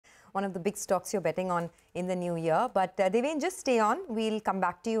one of the big stocks you're betting on in the new year. But Deven, just stay on. We'll come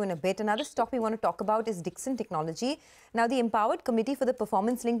back to you in a bit. Another stock we want to talk about is Dixon Technology. Now, the Empowered Committee for the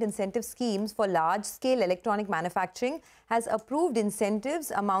Performance-Linked Incentive Schemes for Large-Scale Electronic Manufacturing has approved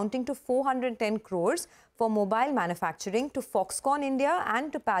incentives amounting to 410 crores for mobile manufacturing to Foxconn India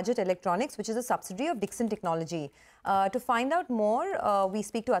and to Padget Electronics, which is a subsidiary of Dixon Technology. To find out more, we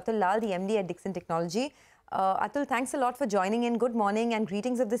speak to Atul Lall, the MD at Dixon Technology. Atul, thanks a lot for joining in. Good morning and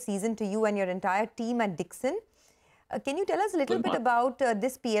greetings of the season to you and your entire team at Dixon. Can you tell us a little bit about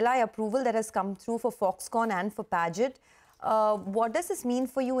this PLI approval that has come through for Foxconn and for Padget? What does this mean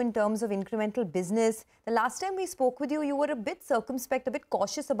for you in terms of incremental business? The last time we spoke with you, you were a bit circumspect, a bit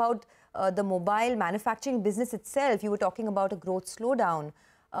cautious about the mobile manufacturing business itself. You were talking about a growth slowdown.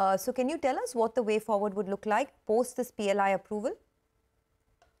 So can you tell us what the way forward would look like post this PLI approval?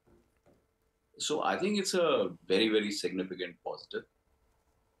 So I think it's a very, very significant positive.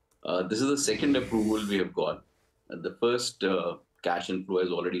 This is the second approval we have got. The first cash inflow has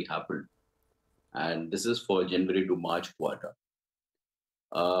already happened. And this is for January to March quarter.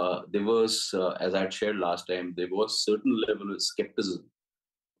 There was, as I had shared last time, there was certain level of skepticism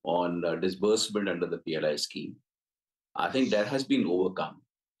on disbursement under the PLI scheme. I think that has been overcome.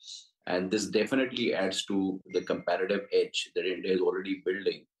 And this definitely adds to the competitive edge that India is already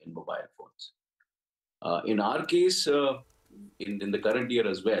building in mobile phones. In our case, in the current year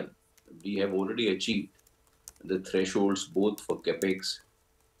as well, we have already achieved the thresholds both for capex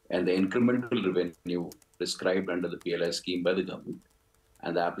and the incremental revenue prescribed under the PLI scheme by the government.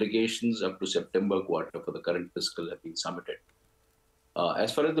 And the applications up to September quarter for the current fiscal have been submitted.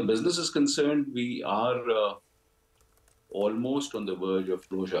 As far as the business is concerned, we are almost on the verge of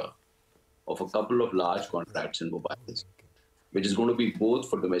closure of a couple of large contracts in mobiles, which is going to be both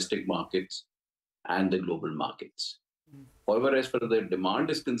for domestic markets and the global markets. However, as far as the demand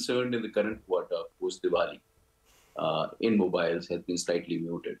is concerned in the current quarter, post-Diwali, in mobiles has been slightly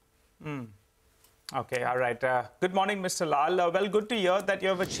muted. Okay, all right. Good morning, Mr. Lall. Well, good to hear that you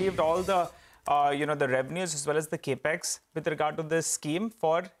have achieved all the, the revenues as well as the capex with regard to this scheme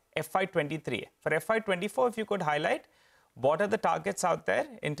for FY23. For FY24, if you could highlight, what are the targets out there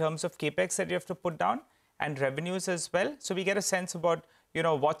in terms of capex that you have to put down and revenues as well? So we get a sense about,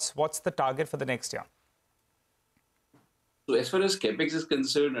 what's the target for the next year. So as far as capex is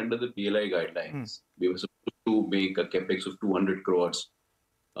concerned, under the PLI guidelines, we were supposed to make a capex of 200 crores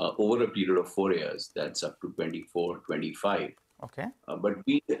over a period of 4 years. That's up to 24-25. Okay. But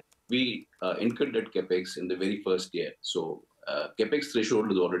we incurred that capex in the very first year. So capex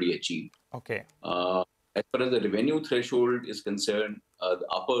threshold is already achieved. Okay. As far as the revenue threshold is concerned, the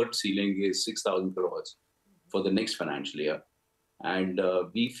upper ceiling is 6,000 crores for the next financial year. And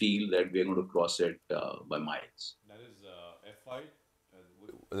we feel that we are going to cross it by miles. That is FY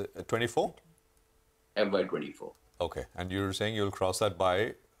 24? FY 24. Okay. And you're saying you'll cross that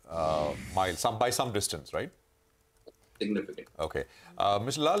by miles, by some distance, right? Significant. Okay.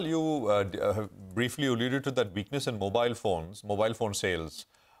 Mr. Lall, you have briefly alluded to that weakness in mobile phone sales.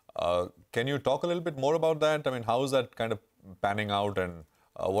 Can you talk a little bit more about that? I mean, how is that kind of panning out, and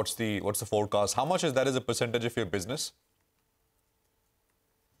what's the forecast? How much is that as a percentage of your business?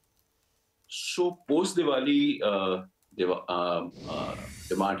 So post-Diwali,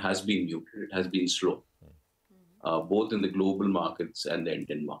 demand has been muted. It has been slow, both in the global markets and the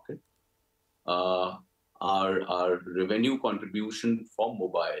Indian market. Our revenue contribution from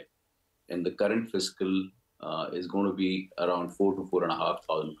mobile in the current fiscal is going to be around 4,000 to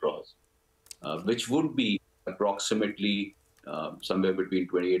 4,500 crores, which would be approximately somewhere between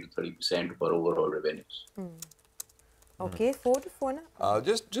 28 to 30% of our overall revenues. Okay, 4 to 4.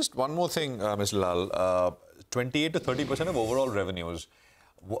 Just one more thing, Mr. Lall. 28 to 30% of overall revenues.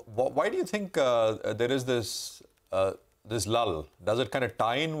 Why do you think there is this lull? Does it kind of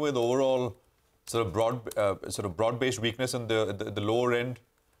tie in with overall sort of broad-based weakness in the lower end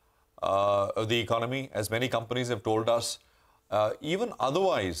of the economy, as many companies have told us? Even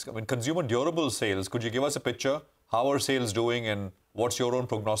otherwise, I mean, consumer durable sales. Could you give us a picture? How are sales doing, and what's your own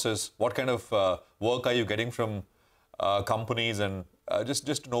prognosis? What kind of work are you getting from companies, and just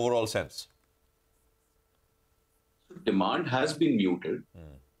an overall sense? Demand has been muted.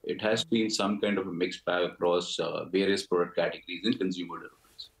 It has been some kind of a mixed bag across various product categories in consumer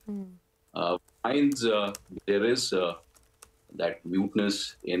durables. There is that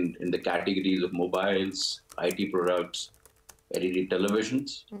muteness in the categories of mobiles, IT products, LED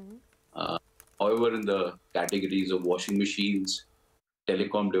televisions. However, in the categories of washing machines,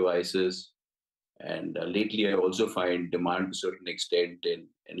 telecom devices, and lately I also find demand to a certain extent in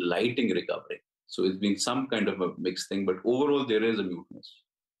lighting recovery. So it's been some kind of a mixed thing, but overall there is a muteness.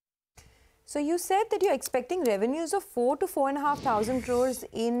 So you said that you're expecting revenues of 4 to 4,500 crores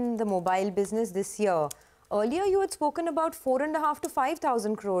in the mobile business this year. Earlier, you had spoken about 4,500 to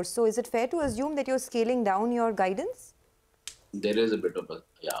 5,000 crores. So is it fair to assume that you're scaling down your guidance? There is a bit of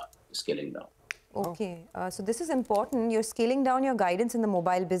scaling down. Okay, so this is important. You're scaling down your guidance in the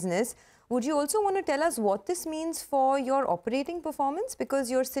mobile business. Would you also want to tell us what this means for your operating performance? Because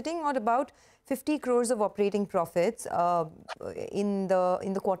you're sitting at about 50 crores of operating profits in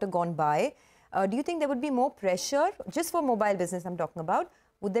the quarter gone by. Do you think there would be more pressure, just for mobile business I'm talking about,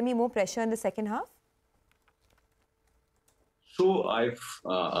 would there be more pressure in the second half? So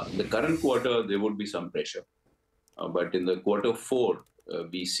the current quarter, there would be some pressure. But in the quarter 4,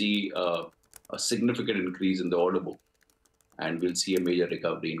 we see a significant increase in the order book, and we'll see a major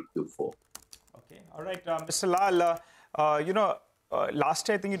recovery in Q4. Okay, all right, Mr. Lall, last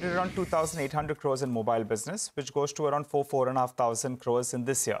year I think you did around 2,800 crores in mobile business, which goes to around 4,500 crores in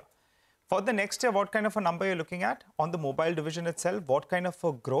this year. For the next year, what kind of a number you're looking at on the mobile division itself? What kind of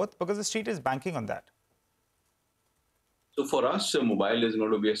a growth? Because the street is banking on that. So for us, mobile is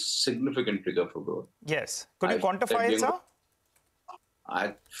going to be a significant trigger for growth. Yes. Could you quantify it, sir?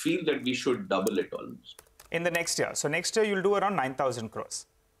 I feel that we should double it almost. In the next year. So next year, you'll do around 9,000 crores.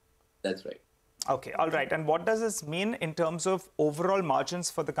 That's right. Okay, all right. And what does this mean in terms of overall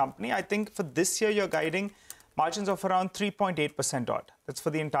margins for the company? I think for this year, you're guiding margins of around 3.8% odd. That's for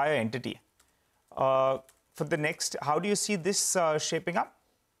the entire entity. For the next, how do you see this shaping up?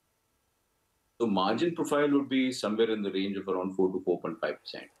 So margin profile would be somewhere in the range of around 4 to 4.5%.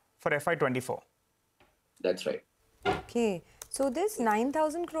 For FY24? That's right. Okay. So this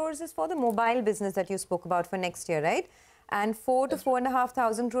 9,000 crores is for the mobile business that you spoke about for next year, right? And 4 to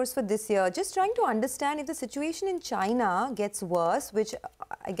 4,500 crores for this year. Just trying to understand if the situation in China gets worse, which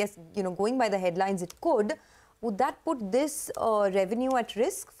I guess, going by the headlines, it could. Would that put this revenue at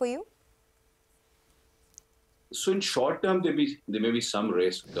risk for you? So in short term, there may be some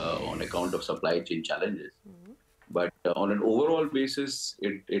risk on account of supply chain challenges. But on an overall basis,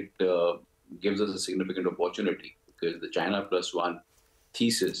 it gives us a significant opportunity because the China Plus One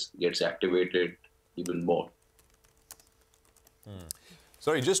thesis gets activated even more.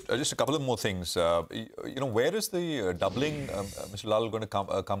 Sorry, just a couple of more things. Where is the doubling, Mr. Lall, going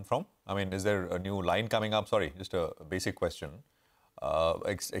to come from? I mean, is there a new line coming up? Sorry, just a basic question.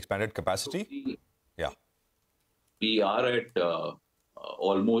 Expanded capacity? Yeah. We are at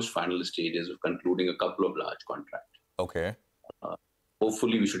almost final stages of concluding a couple of large contracts. Okay.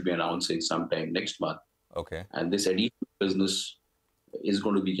 Hopefully, we should be announcing sometime next month. Okay. And this additional business is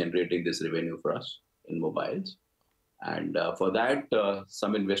going to be generating this revenue for us in mobiles. And for that,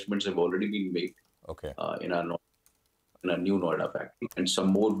 some investments have already been made in our new Noida factory, and some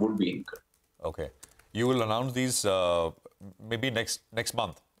more would be incurred. Okay. You will announce these maybe next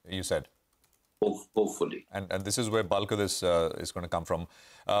month, you said? Hopefully. And this is where bulk of this is going to come from.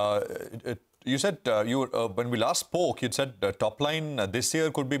 You said, when we last spoke, you'd said top line this year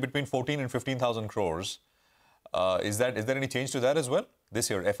could be between 14 and 15,000 crores. Is there any change to that as well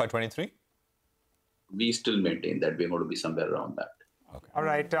this year, FY23? We still maintain that we're going to be somewhere around that. Okay. All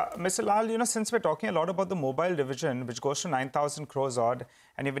right. Mr. Lall, since we're talking a lot about the mobile division, which goes to 9,000 crores odd,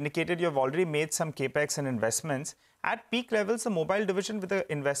 and you've indicated you've already made some capex and investments, at peak levels, the mobile division with the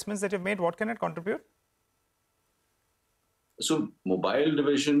investments that you've made, what can it contribute? So mobile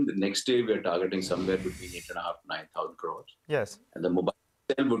division, the next day we're targeting somewhere between 8,500 to 9,000 crores. Yes. And the mobile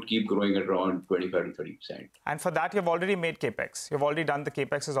itself would keep growing at around 25 to 30%. And for that, you've already made capex. You've already done the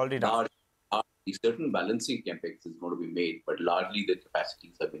capex is already done. Certain balancing capex is going to be made, but largely the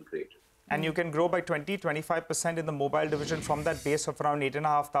capacities have been created. And you can grow by 20-25% in the mobile division from that base of around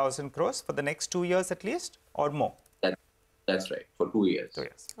 8,500 crores for the next 2 years at least, or more? That's right, for 2 years. 2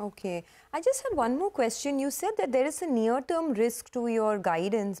 years. Okay. I just had one more question. You said that there is a near-term risk to your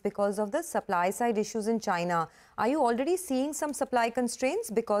guidance because of the supply side issues in China. Are you already seeing some supply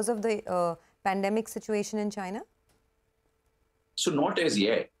constraints because of the pandemic situation in China? So not as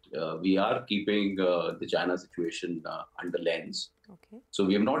yet. We are keeping the China situation under lens. Okay. So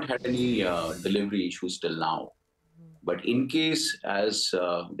we have not had any delivery issues till now. But in case, as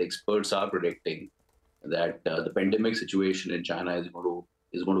the experts are predicting, that the pandemic situation in China is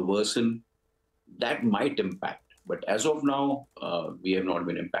going to worsen, that might impact. But as of now, we have not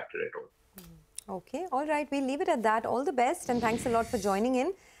been impacted at all. Okay. All right. We'll leave it at that. All the best and thanks a lot for joining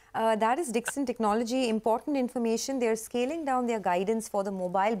in. That is Dixon Technology. Important information. They're scaling down their guidance for the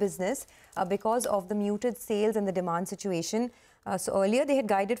mobile business because of the muted sales and the demand situation. So earlier they had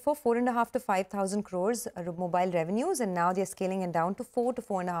guided for 4,500 to 5,000 crores mobile revenues, and now they're scaling it down to 4 to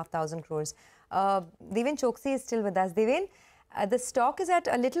 4,500 crores. Deven Choksi is still with us. Deven, The stock is at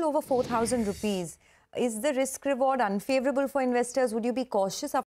a little over 4,000 rupees. Is the risk reward unfavorable for investors? Would you be cautious